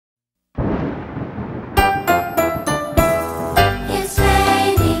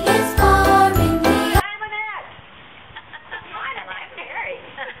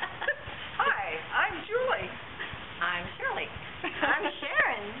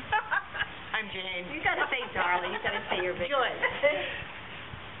gotta say your big Joyce.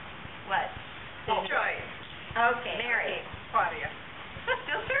 What? Oh. Joyce. Okay. Mary. Okay. Claudia.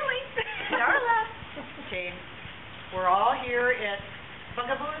 Still Shirley. Darla. Jane. We're all here at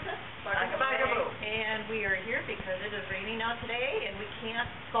Bugaboo, is it? Bugaboo. And we are here because it is raining out today and we can't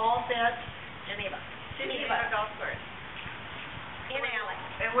golf at Geneva Golf Course. In Alex.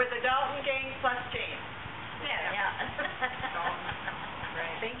 And we're the Dalton gang plus Jane. Yeah.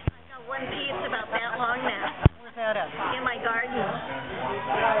 Right. Thank you. I got one piece about that long now Where's that at? in my garden.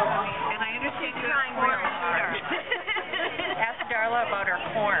 And I understand you're a corn shooter. Ask Darla about her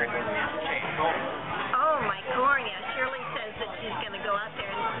corn. Oh, my corn, yeah. Shirley says that she's going to go out there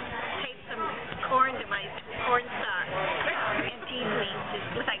and tape some corn to my corn stalk and tease me.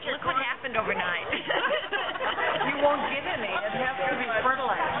 Look what happened overnight. You won't get any. It has to be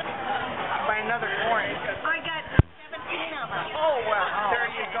fertilized by another corn. I got 17 of them. Oh, well, there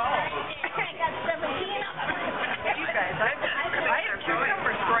you go. I got 17 of them. You guys, I have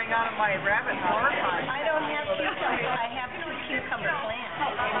cucumbers growing out of my rabbit flower pot. I don't have cucumbers. I have 2 cucumber plants.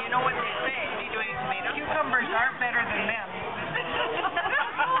 And you know what they say? Cucumbers aren't better than them.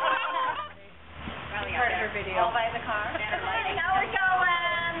 Part of her video. All by the car. Hey, how we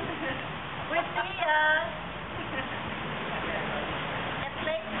going? We'll see ya. It's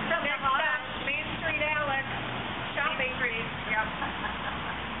late from the heart. Main Street, Alex. Shopping Street. Yep.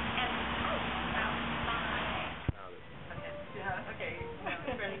 Yeah, okay.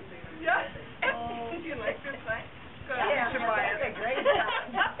 Yeah. Oh, you like this sign? Good. Yeah, You should buy it. that's a great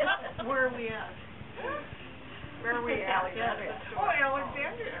sign. Where are we at? Where are we at? Alexandria. Oh,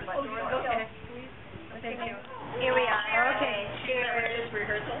 Alexandria. Okay. Thank you. Here we are. Okay. Cheers.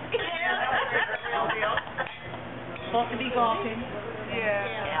 Rehearsal. Real deal. Supposed to be golfing.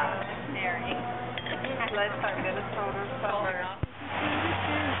 Yeah. Mary. Lifetime Minnesota summer.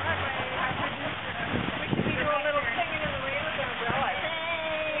 We should be doing a little singing in the rain with an umbrella.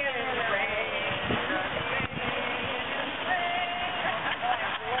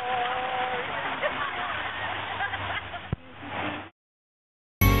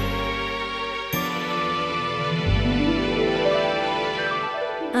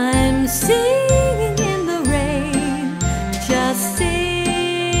 I'm singing in the rain, just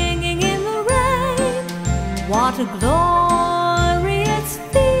singing in the rain. What a glorious